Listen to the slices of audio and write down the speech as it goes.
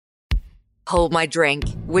Hold My Drink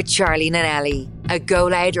with Charlene and Ellie, a Go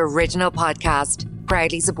Loud original podcast.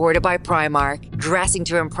 Proudly supported by Primark. Dressing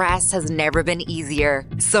to impress has never been easier.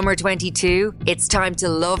 Summer 22, it's time to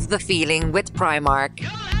love the feeling with Primark.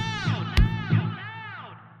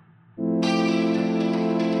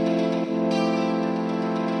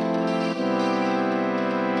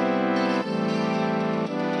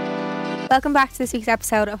 Welcome back to this week's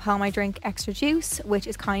episode of Hold My Drink Extra Juice, which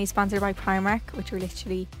is kindly sponsored by Primark, which we're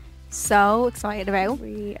literally so excited about.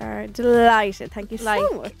 We are delighted. Thank you so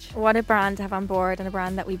much. What a brand to have on board, and a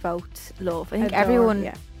brand that we both love. I think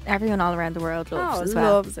Adore, everyone all around the world loves as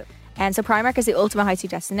well. Loves it. And so Primark is the ultimate high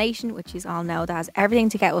street destination, which you all know that has everything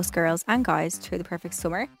to get us girls and guys through the perfect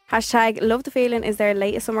summer. Hashtag Love the Feeling is their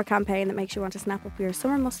latest summer campaign that makes you want to snap up your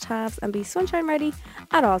summer must-haves and be sunshine ready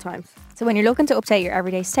at all times. So when you're looking to update your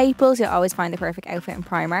everyday staples, you'll always find the perfect outfit in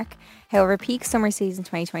Primark. However, peak summer season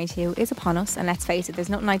 2022 is upon us, and let's face it, there's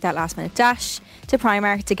nothing like that last minute dash to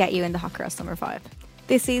Primark to get you in the hot girl summer vibe.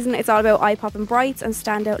 This season it's all about eye-popping brights and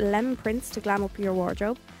standout lemon prints to glam up your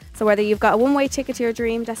wardrobe. So whether you've got a one-way ticket to your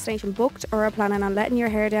dream destination booked or are planning on letting your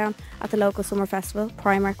hair down at the local summer festival,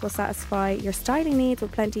 Primark will satisfy your styling needs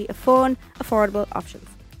with plenty of fun, affordable options.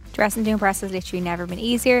 Dressing to impress has literally never been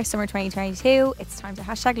easier. Summer 2022, it's time to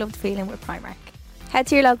hashtag love the feeling with Primark. Head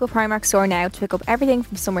to your local Primark store now to pick up everything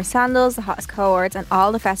from summer sandals, the hottest cohorts, and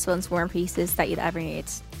all the festival and swarm pieces that you'd ever need.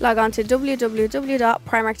 Log on to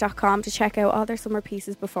www.primark.com to check out all their summer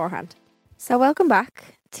pieces beforehand. So welcome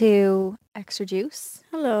back to Extra Juice.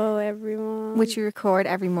 Hello everyone. Which we record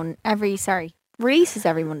releases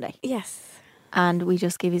every Monday. Yes. And we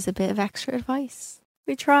just give you a bit of extra advice.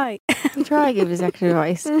 We try. We try to give us extra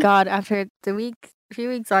advice. God, after the few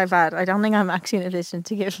weeks I've had, I don't think I'm actually in a position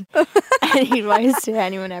to give any advice to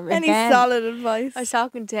anyone ever Any again. solid advice. I was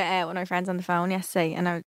talking to one of my friends on the phone yesterday,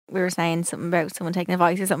 and we were saying something about someone taking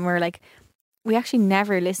advice or something. We were like, we actually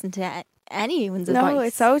never listen to anyone's advice. No,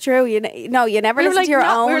 it's so true. You never listen to your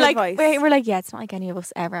own advice. We're like, yeah, it's not like any of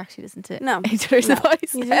us ever actually listen to each other's No,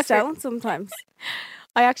 advice. You just don't sometimes.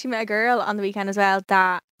 I actually met a girl on the weekend as well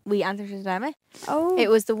that we answered her dilemma. Oh. It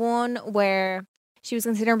was the one where she was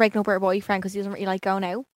considering breaking up with her boyfriend because he doesn't really like going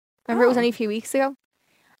out. Remember, it was only a few weeks ago.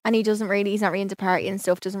 And he's not really into partying and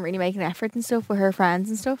stuff, doesn't really make an effort and stuff with her friends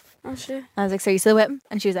and stuff. Oh, shit. And I was like, so you still with him?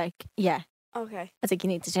 And she was like, yeah. Okay. I was like, you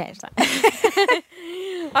need to change that.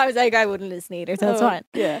 I was like, I wouldn't listen either, so that's fine.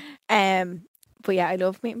 Yeah. But yeah, I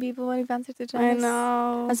love meeting people when we've answered their dilemmas. I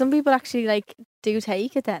know. And some people actually do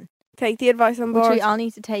take it then. Take the advice on board. Which we all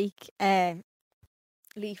need to take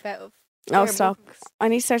leaf out of. Oh, stop. I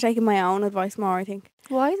need to start taking my own advice more, I think.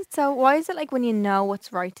 Why is it like when you know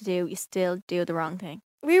what's right to do, you still do the wrong thing?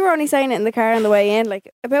 We were only saying it in the car on the way in,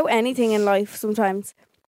 like, about anything in life sometimes.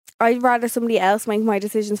 I'd rather somebody else make my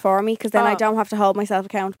decisions for me because then I don't have to hold myself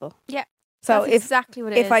accountable. Yeah. So that's exactly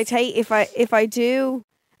what it is. If I do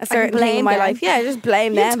a certain thing in my life, just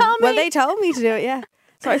blame them. Well, they told me to do it, yeah.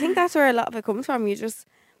 So I think that's where a lot of it comes from.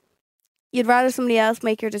 You'd rather somebody else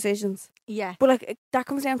make your decisions. Yeah. But like that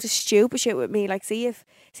comes down to stupid shit with me. Like see if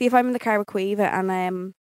I'm in the car with Quiva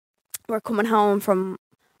and we're coming home from,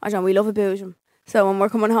 I don't know, we love a boojum. So when we're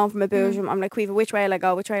coming home from a boojum, I'm like, Quiva, which way will I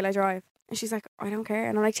go? Which way will I drive? And she's like, I don't care.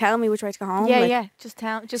 And I'm like, tell me which way to go home. Yeah, just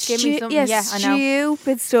give me something. Yeah, I know.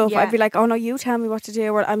 Stupid stuff. Yeah. I'd be like, oh no, you tell me what to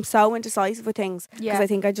do. Or I'm so indecisive with things because Yeah. I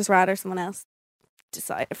think I'd just rather someone else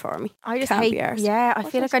decide it for me. I just Can't hate. be arsed. Yeah, I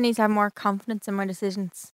feel like I need to have more confidence in my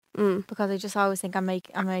decisions Mm. because I just always think I'm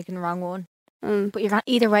making the wrong one. Mm. But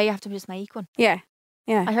either way, you have to just make one. Yeah.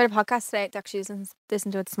 Yeah. I heard a podcast today. Actually,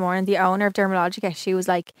 listened to it this morning. The owner of Dermalogica, she was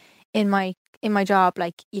like, in my job,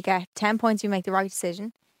 like you get 10 points if you make the right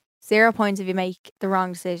decision, 0 points if you make the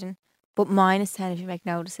wrong decision, but -10 if you make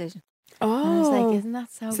no decision. Oh. And I was like, isn't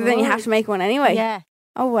that so? So then you have to make one anyway. Yeah.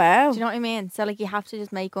 Oh wow. Do you know what I mean? So like you have to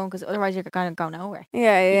just make one because otherwise you're going to go nowhere.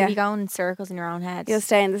 Yeah. You'll be going in circles in your own head. You'll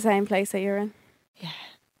stay in the same place that you're in. Yeah.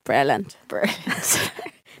 Brilliant.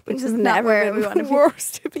 Which is not never where we want to be. worse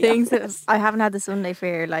to be Things that honest. I haven't had the Sunday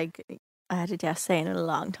fear like I had it yesterday in a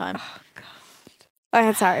long time. Oh god. I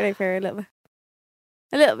had Saturday fear a little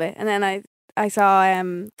bit, and then I saw I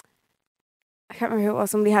can't remember who it was.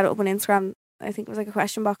 Somebody had it up on Instagram. I think it was like a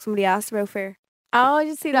question box. Somebody asked about fear. Oh, I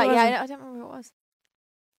just see that. Who was Yeah, it? I don't remember who it was.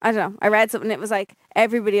 I don't know. I read something. It was like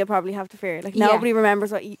everybody will probably have to fear. Like Yeah. nobody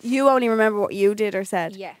remembers what you only remember what you did or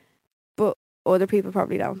said. Yeah. But other people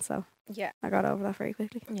probably don't. So Yeah. I got over that very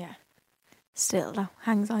quickly. Yeah. Still though,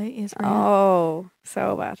 anxiety is real. Oh,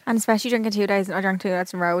 so bad. And especially drinking 2 days. I drank 2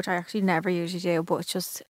 nights in a row, which I actually never usually do. But it's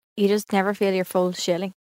just you just never feel your full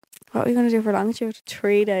shilling. What are we going to do for longitude?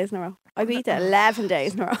 3 days in a row. I beat it 11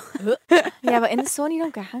 days in a row. Yeah, but in the sun you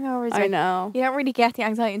don't get hangovers. I like, know. You don't really get the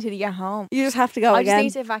anxiety until you get home. You just have to go I again. just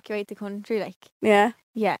need to evacuate the country, like. Yeah.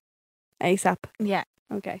 Yeah. ASAP. Yeah.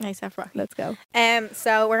 Okay. Nice rocky. Let's go.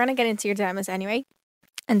 So we're gonna get into your dilemmas anyway,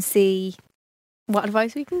 and see what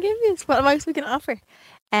advice we can give you, what advice we can offer.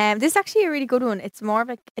 This is actually a really good one. It's more of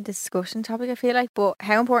like a discussion topic, I feel like. But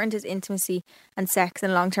how important is intimacy and sex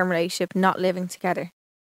in a long-term relationship, not living together?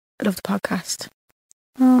 I love the podcast.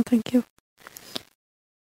 Oh, thank you.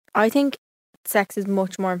 I think sex is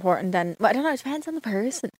much more important than. Well, I don't know. It depends on the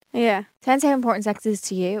person. Yeah. Depends how important sex is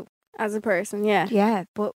to you. As a person, yeah. Yeah,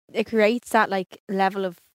 but it creates that like level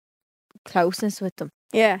of closeness with them.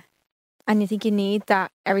 Yeah. And you think you need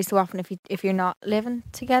that every so often if you're not living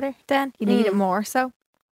together, then you need it more so.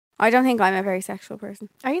 I don't think I'm a very sexual person.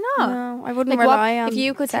 Are you not? No, I wouldn't Like rely on if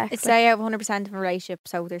you could sex. say out of 100% of a relationship,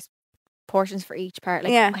 so there's portions for each part.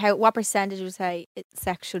 Like Yeah. what percentage would you say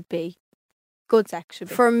sex should be? Good sex should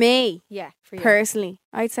be. For me, yeah, for you. personally,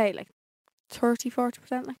 I'd say like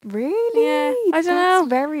 30-40%. Like, Really? Yeah, I don't That's know.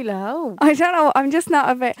 very low. I don't know. I'm just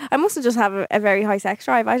not I must have just have a very high sex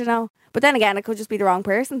drive. I don't know. But then again, it could just be the wrong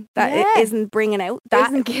person that Yeah. isn't bringing out that.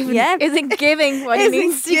 Isn't giving, Yeah. isn't giving what he Isn't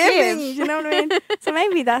needs to giving, give. you know what I mean? So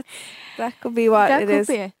maybe that could be what That it could is.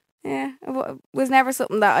 be it. Yeah. It was never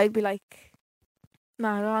something that I'd be like,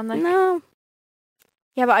 Mad on like. no.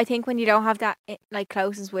 Yeah, but I think when you don't have that like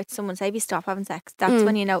closeness with someone, say if you stop having sex, that's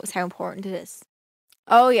when you notice how important it is.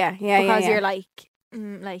 Oh, yeah. Yeah, Because yeah. you're like, do you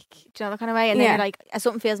know that kind of way? And then Yeah. you're like,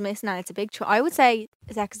 something feels missing and it's a big I would say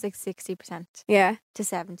sex is like 60% Yeah. to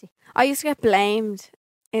 70%. I used to get blamed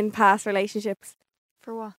in past relationships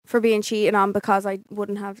For what? for being cheated on because I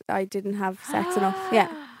didn't have sex enough. Yeah.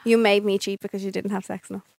 You made me cheat because you didn't have sex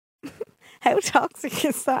enough. How toxic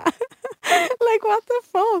is that? Like, what the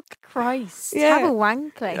fuck? Christ. Yeah. Have a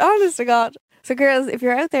wank, like. Honest to God. So, girls, if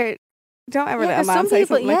you're out there, don't ever let a man say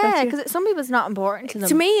something like that. because some people it's not important to them.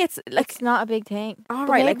 To me, it's like, it's not a big thing. all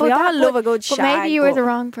But right, maybe- like we but all that- love a good shag. But maybe you were but the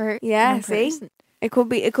wrong Yeah, wrong see? person. It could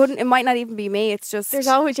be, it might not even be me. It's just, There's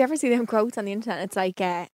always, you ever see them quotes on the internet? It's like,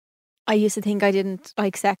 I used to think I didn't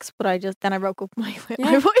like sex, but then I broke up with my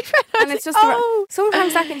boyfriend. and it's just,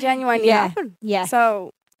 sometimes that can genuinely Yeah. happen. Yeah.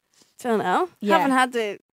 So, don't know. Yeah. Haven't had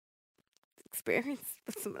the experience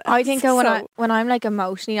with someone else. I think though so. when I'm like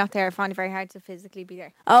emotionally not there, I find it very hard to physically be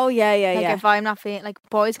there. Oh, yeah, yeah, Like yeah. if I'm not feeling, like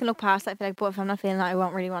boys can look past that, I feel like, but if I'm not feeling that, I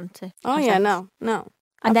won't really want to. Oh, have yeah, sex. no.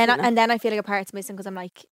 And Absolutely not. then I feel like a part's missing because I'm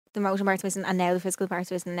like the emotional part's missing, and now the physical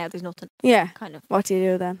part's missing, and now there's nothing. Yeah. Kind of. What do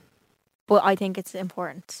you do then? But I think it's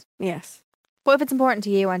important. Yes. But if it's important to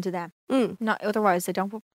you and to them, Mm. not otherwise, they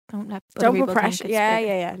don't let other Don't people put think pressure. it's Yeah, bigger.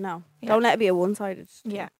 yeah, yeah. No. Yeah. Don't let it be a one-sided.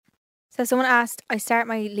 Yeah. So someone asked, I start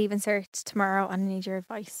my leaving cert tomorrow and I need your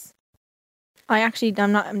advice. I'm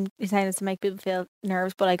saying this to make people feel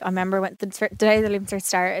nervous, but like I remember when the day the leaving cert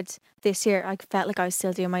started this year, I felt like I was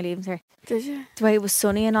still doing my leaving cert. Did you? The way it was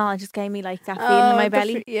sunny and all, it just gave me like that feeling in my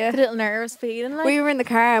belly. Yeah. The little nervous feeling like. We were in the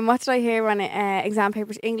car and what did I hear on English exam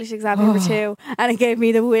paper 2 and it gave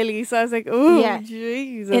me the willy, so I was like, oh, Yeah.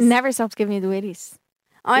 Jesus. It never stops giving you the willies.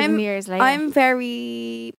 Even I'm years later.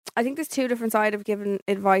 I think there's two different sides of giving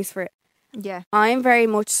advice for it. Yeah. I'm very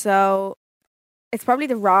much so, it's probably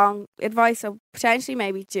the wrong advice, so potentially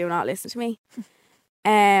maybe do not listen to me.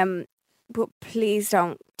 But please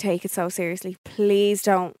don't take it so seriously. Please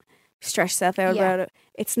don't stress yourself out Yeah. about it.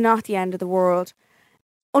 It's not the end of the world.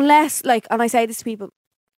 Unless, like, and I say this to people,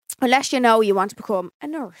 unless you know you want to become a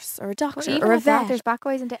nurse or a But doctor even or a with that, vet. there's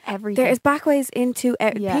backways into everything. There is backways into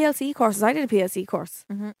Yeah. PLC courses. I did a PLC course.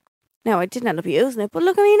 Mhm. No, I didn't end up using it, but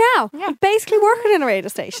look at me now. Yeah. I'm basically working in a radio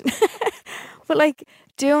station. But like,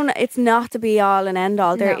 it's not the be all and end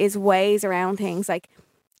all. There No. is ways around things. Like,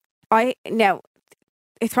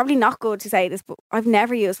 it's probably not good to say this, but I've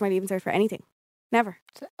never used my leaving cert for anything. Never.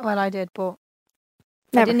 Well, I did, but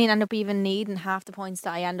I Never. didn't end up even needing half the points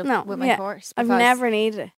that I end up No, with my yeah. course. I've because- never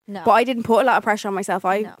needed it. No. But I didn't put a lot of pressure on myself.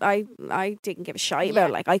 I didn't give a shite Yeah. about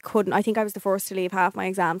it. Like, I couldn't. I think I was the first to leave half my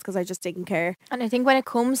exams because I just didn't care. And I think when it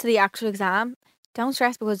comes to the actual exam, don't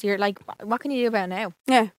stress because you're like, what can you do about it now?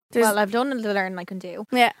 Yeah. Well, I've done the learning I can do.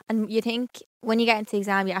 Yeah. And you think when you get into the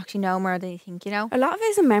exam, you actually know more than you think, you know? A lot of it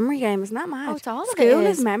is a memory game, isn't that mad? Oh, it's all of it School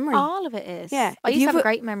is. is memory. All of it is. Yeah. I If used to you've have a a-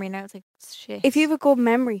 great memory. Now it's like, shit. If you have a good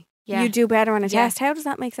memory, Yeah. you do better on a Yeah. test. How does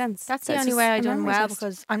that make sense? That's the That's only just way I a done memory well test.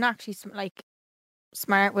 because I'm not actually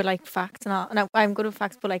smart with like facts and all. No, I'm good with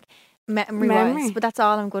facts, but like memory wise. Memory. But that's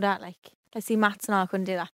all I'm good at. Like I see maths and all, I couldn't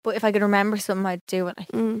do that. But if I could remember something, I'd do it.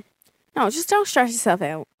 Like No, just don't stress yourself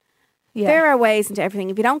out. yeah, There are ways into everything.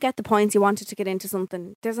 If you don't get the points you wanted to get into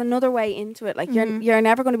something, there's another way into it. Like Mhm. you're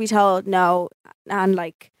never going to be told no, and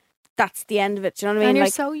like that's the end of it. Do you know what I And mean? you're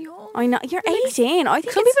Like, so young. I know you're 18. I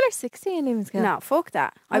think Some it's, people are 16 in school. no, fuck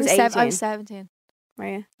that. I was 18. I was 17. Were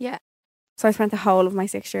you? Yeah. So I spent the whole of my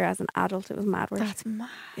 6th year as an adult. It was mad work, That's mad.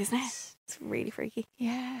 isn't it? It's really freaky.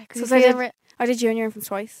 Yeah. So I did junior infants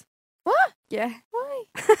twice. What? Yeah. Why?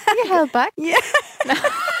 You get held back? Yeah.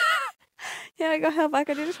 Yeah, I got held back.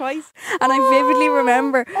 I did it twice, and I vividly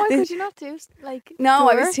remember. Why this- could you not do like? No, do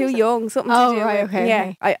I was work too or something? young. Something Oh, to do right, with, okay, yeah.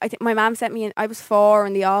 okay. I think my mum sent me in. I was 4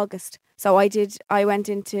 in the August, so I went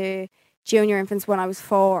into junior infants when I was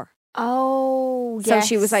 4. Oh, So yes.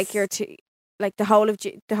 she was like, "You're too." Like the whole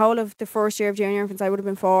of the first year of junior infants, I would have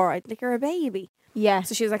been 4. I'd like, "You're a baby." Yeah.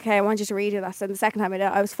 So she was like, "Hey, I want you to redo that." So the second time I did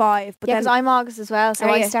it, I was 5. But Yeah, then because I'm August as well, so Are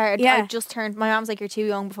I you? started. Yeah. I just turned. My mom's like, "You're too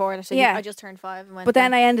young before that." So Yeah. I just turned 5 and went. But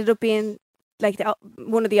then I ended up being like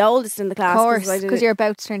one of the oldest in the of class. course, I did because it. you're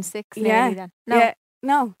about to turn 6. Yeah. Nearly then. No, Yeah.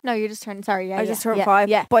 No, no, you're just turning. Sorry, yeah, I yeah, just turned yeah, 5.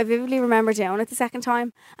 Yeah, But I vividly remember doing it the second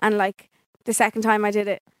time, and like the second time I did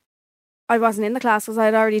it, I wasn't in the class because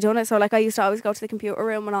I'd already done it. So like I used to always go to the computer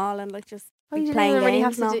room and all, and like just Oh, be you didn't playing really games.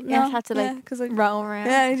 have to no, do- yeah, had to, like, because I roll around.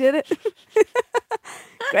 yeah I did it.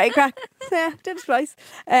 Great crack. Yeah, did it twice.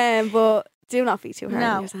 But do not be too hard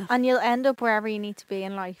on No, yourself. and you'll end up wherever you need to be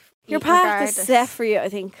in life. Your path is regardless. set for you, I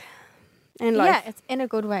think. In life. Yeah, it's in a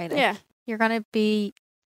good way. Like, Yeah. you're gonna be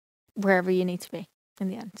wherever you need to be in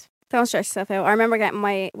the end. Don't stress yourself out. I remember getting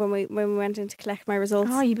when we went in to collect my results.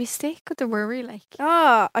 Oh, you'd be sick with the worry, like.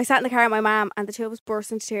 Oh, I sat in the car with my mum, and the two of us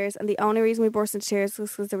burst into tears. And the only reason we burst into tears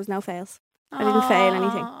was because there was no fails. I didn't fail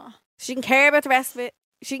anything. Aw. She didn't care about the rest of it.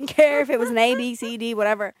 She didn't care if it was an A, B, C, D,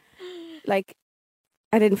 whatever. Like,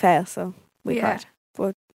 I didn't fail, so we Yeah. cried.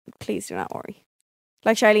 But please do not worry.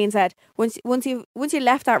 Like Charlene said, once you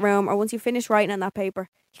left that room or once you finish writing on that paper,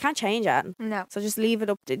 you can't change it. No. So just leave it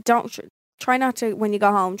up. Don't try not to when you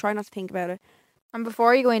go home. Try not to think about it. And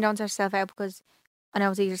before you go in, don't stress yourself out, because I know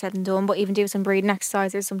it's easier said than done, but even do some breathing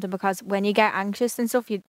exercise or something, because when you get anxious and stuff,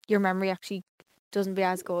 your memory actually doesn't be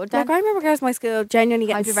as good. Like I remember girls in my school genuinely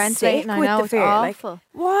getting sick Hyperventilating, I with know, the it's fear. Like, awful.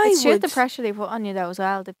 why It's true would the pressure they put on you though as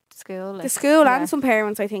well, the school. Like, the school yeah. and some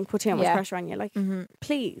parents, I think, put too much Yeah. pressure on you? Like, Mm-hmm.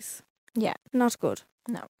 please, Yeah. not good.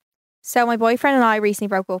 So my boyfriend and I recently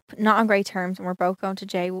broke up, not on great terms, and we're both going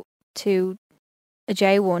to a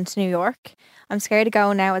J1 to New York. I'm scared to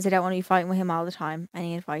go now as I don't want to be fighting with him all the time.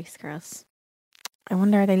 Any advice, girls? I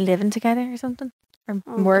wonder, are they living together or something? Or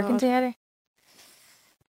Oh, working God. together?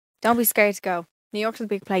 Don't be scared to go. New York's a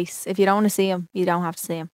big place. If you don't want to see him, you don't have to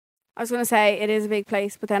see him. I was going to say it is a big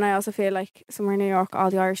place, but then I also feel like somewhere in New York, all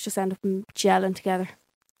the Irish just end up gelling together.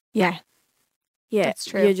 Yeah. Yeah, That's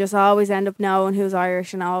true. You just always end up knowing who's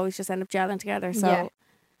Irish and always just end up gelling together. So, Yeah.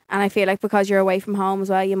 and I feel like because you're away from home as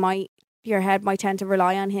well, your head might tend to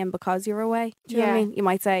rely on him because you're away. Do you know what I Yeah. mean? You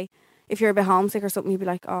might say, if you're a bit homesick or something, you'd be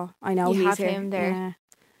like, oh, I know You he's have here. him there. Yeah.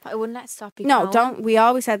 But I wouldn't let it stop you No, going. don't. We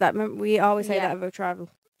always said that. Remember, we always say Yeah. that about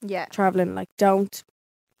Yeah. traveling. Like, don't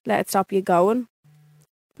let it stop you going.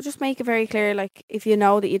 But just make it very clear. Like, if you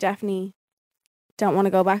know that you definitely don't want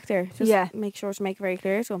to go back there, just Yeah. make sure to make it very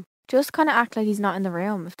clear to him. Just kind of act like he's not in the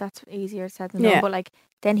room, if that's easier said than Yeah. done. But like,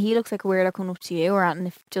 then he looks like a weirdo coming up to you, or and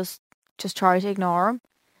if just try to ignore him.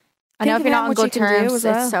 I know Think if of you're how not on much you good can do terms, as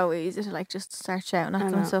well. it's so easy to like just start shouting at I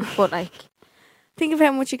them know. and stuff. But like, Think of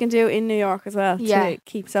how much you can do in New York as well Yeah. to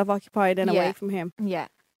keep yourself occupied and Yeah. away from him. yeah.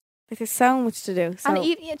 Like, there's so much to do. So And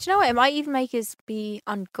even, do you know what? It might even make us be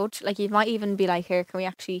on good. Like, you might even be like, here, can we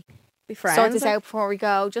actually be friends. sort this like, out before we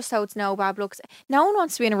go? Just so it's no bad looks. No one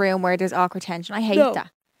wants to be in a room where there's awkward tension. I hate No.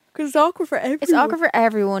 that. Because it's awkward for everyone. It's awkward for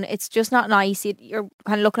everyone. It's just not nice. You're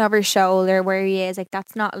kind of looking over your shoulder where he is. Like,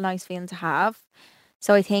 that's not a nice feeling to have.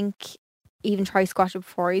 So I think even try squash it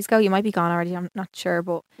before you go. You might be gone already. I'm not sure,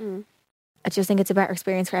 but Mm. I just think it's a better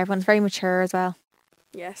experience for everyone. It's very mature as well.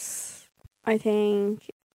 Yes. I think,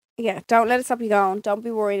 yeah, don't let it stop you going. Don't be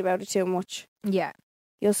worried about it too much. Yeah.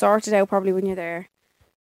 You'll sort it out probably when you're there.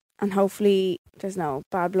 And hopefully there's no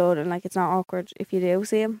bad blood and like it's not awkward if you do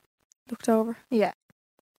see him looked over. Yeah.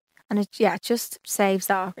 And it just saves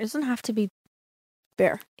that. It doesn't have to be.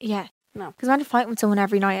 Bitter. Yeah. No. Because imagine fighting with someone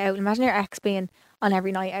every night out. Imagine your ex being on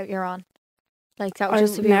every night out you're on. Like, that would I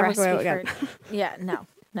just would be a never go recipe out again. for. Yeah, no.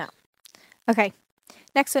 Okay.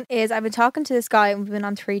 Next one is, I've been talking to this guy and we've been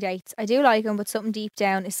on 3 dates. I do like him, but something deep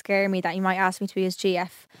down is scaring me that he might ask me to be his GF.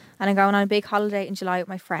 And I'm going on a big holiday in July with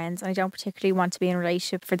my friends, and I don't particularly want to be in a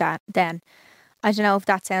relationship for that then. I don't know if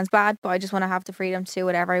that sounds bad, but I just want to have the freedom to do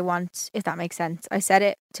whatever I want, if that makes sense. I said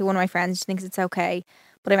it to one of my friends, she thinks it's okay.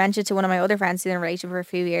 But I mentioned it to one of my other friends who's in a relationship for a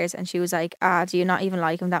few years, and she was like, do you not even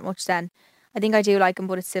like him that much then? I think I do like him,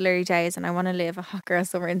 but it's still early days and I want to live a hot girl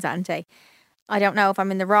summer in Zante. I don't know if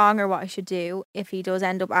I'm in the wrong or what I should do if he does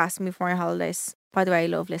end up asking me for my holidays. By the way, I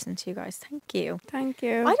love listening to you guys. Thank you. Thank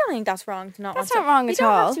you. I don't think that's wrong to not That's want not wrong you at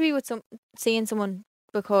don't all. have to be with seeing someone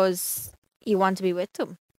because you want to be with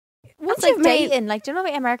them. Once It's like you've made- dating. Like, do you know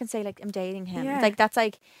what Americans say? Like, I'm dating him. Yeah. Like, that's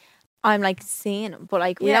like, I'm like seeing him. But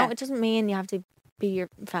like, Yeah. it doesn't mean you have to be your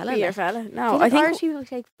fella. Be your like. fella. I No, feel I like think Irish people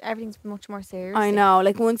take everything's much more seriously. I know.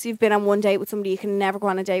 Like once you've been on one date with somebody, you can never go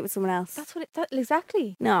on a date with someone else. That's what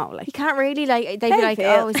exactly. No, You like can't really like. They'd be How like, you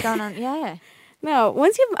feel? oh, it's going on. Yeah. no.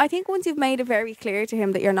 I think once you've made it very clear to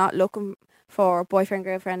him that you're not looking for boyfriend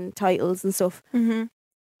girlfriend titles and stuff. Mm-hmm.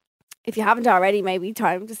 If you haven't already, maybe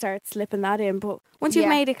time to start slipping that in. But once you've Yeah.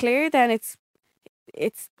 made it clear, then it's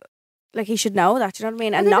like he should know that. You know what I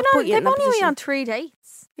mean? And not put you in They've that only position. on 3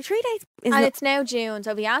 dates. Your 3 days And is it's now June,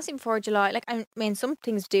 so if you ask him before July, like I mean, some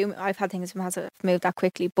things do. I've had things from have moved that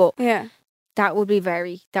quickly, but yeah, that would be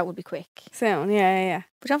quick. soon. Yeah.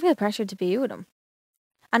 But don't feel pressured to be with him.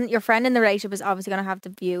 And your friend in the relationship is obviously going to have the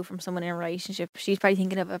view from someone in a relationship. She's probably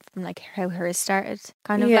thinking of it from like how hers started,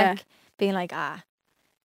 kind of Yeah. like being like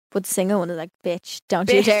But the single one is like, bitch, don't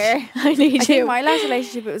you Bitch. dare! I need I you. think my last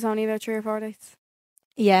relationship it was only about 3 or 4 days.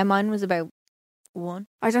 Yeah, mine was about 1.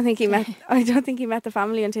 I don't think he met. I don't think he met the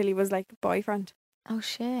family until he was like boyfriend. Oh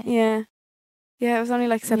shit. Yeah, it was only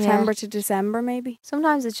like September to December maybe.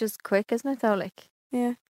 Sometimes it's just quick, isn't it? Though, like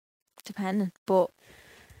Yeah. depending. But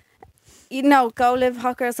You know, go live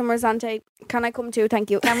hot girl summer Zante. Can I come too? Thank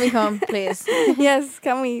you. can we come, please? Yes,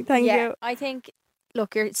 can we? Thank yeah, you. I think.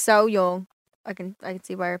 Look, you're so young. I can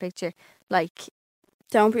see by your picture. Like,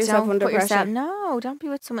 Don't put yourself don't under put pressure. yourself. No, don't be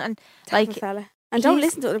with someone. And Type of like, fella. And don't he's-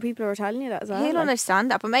 listen to other people who are telling you that as well. he'll like. understand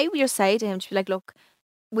that. But maybe just say to him, just be like, look,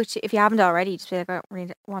 which if you haven't already, just be like, I don't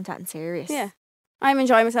really want that in serious. Yeah. I'm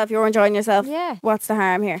enjoying myself. You're enjoying yourself. Yeah. What's the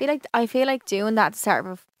harm here? I feel like doing that at the start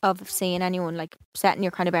of seeing anyone, like setting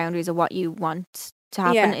your kind of boundaries of what you want to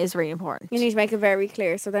happen Yeah. is really important. You need to make it very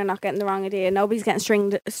clear so they're not getting the wrong idea. Nobody's getting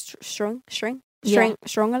strung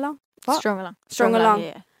along. What? Strung along.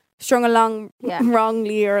 Yeah. Strung along Yeah.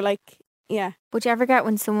 wrongly or like yeah. Would you ever get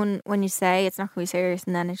when you say it's not going to be serious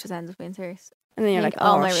and then it just ends up being serious? And then you're You like, think,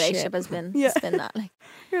 oh, oh, my shit. relationship has been Yeah. that. Like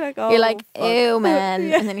You're like, oh, you're like, fuck. ew, man,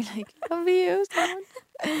 Yeah. and then you're like, love you,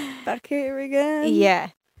 someone. Back here again. Yeah.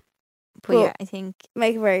 But Well- yeah, I think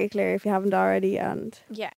Make it very clear if you haven't already and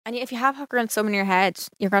and if you have hot girl and someone in your head,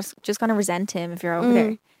 you're just gonna resent him if you're over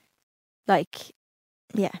there. Like,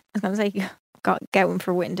 yeah, I was gonna say get one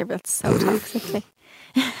for winter, but it's so toxic. Like.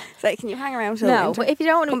 it's like, can you hang around till No, winter? but if you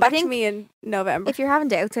don't want Come to, I back to think me in November. if you're having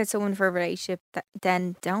doubts with someone for a relationship,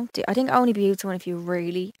 then don't do. I think only be with someone if you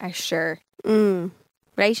really are sure.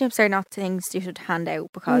 Relationships are not things you should hand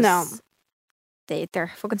out because No.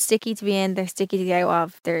 they're fucking sticky to be in. They're sticky to get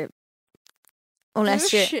out of.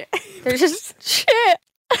 Unless you're shit. they're just shit.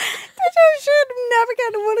 They're just shit. I'm never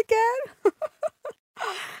getting one again.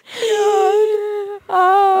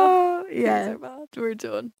 Oh These yeah, are bad. we're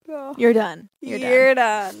done. Oh. You're done. You're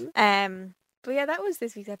done. But yeah, that was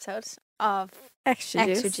this week's episode of Extra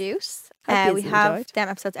juice. Juice. Hope We yous have enjoyed. them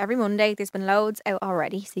episodes every Monday. There's been loads out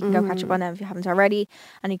already, so you can go catch up on them if you haven't already,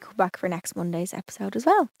 and you can come back for next Monday's episode as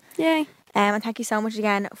well. Yay. And thank you so much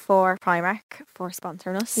again for Primark for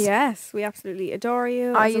sponsoring us. Yes, we absolutely adore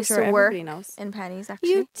you. I as I'm used sure to work everybody knows. in pennies actually.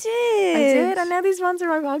 You did. I did, and now they sponsor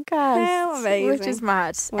my podcast. How amazing. Which is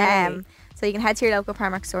mad. Wow. So you can head to your local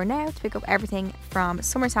Primark store now to pick up everything from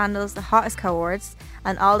summer sandals, the hottest cohorts,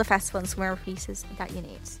 and all the festival and summer pieces that you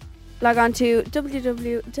need. Log on to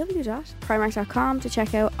www.primark.com to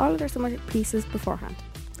check out all of their summer pieces beforehand.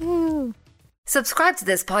 Subscribe to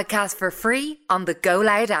this podcast for free on the Go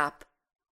Loud app.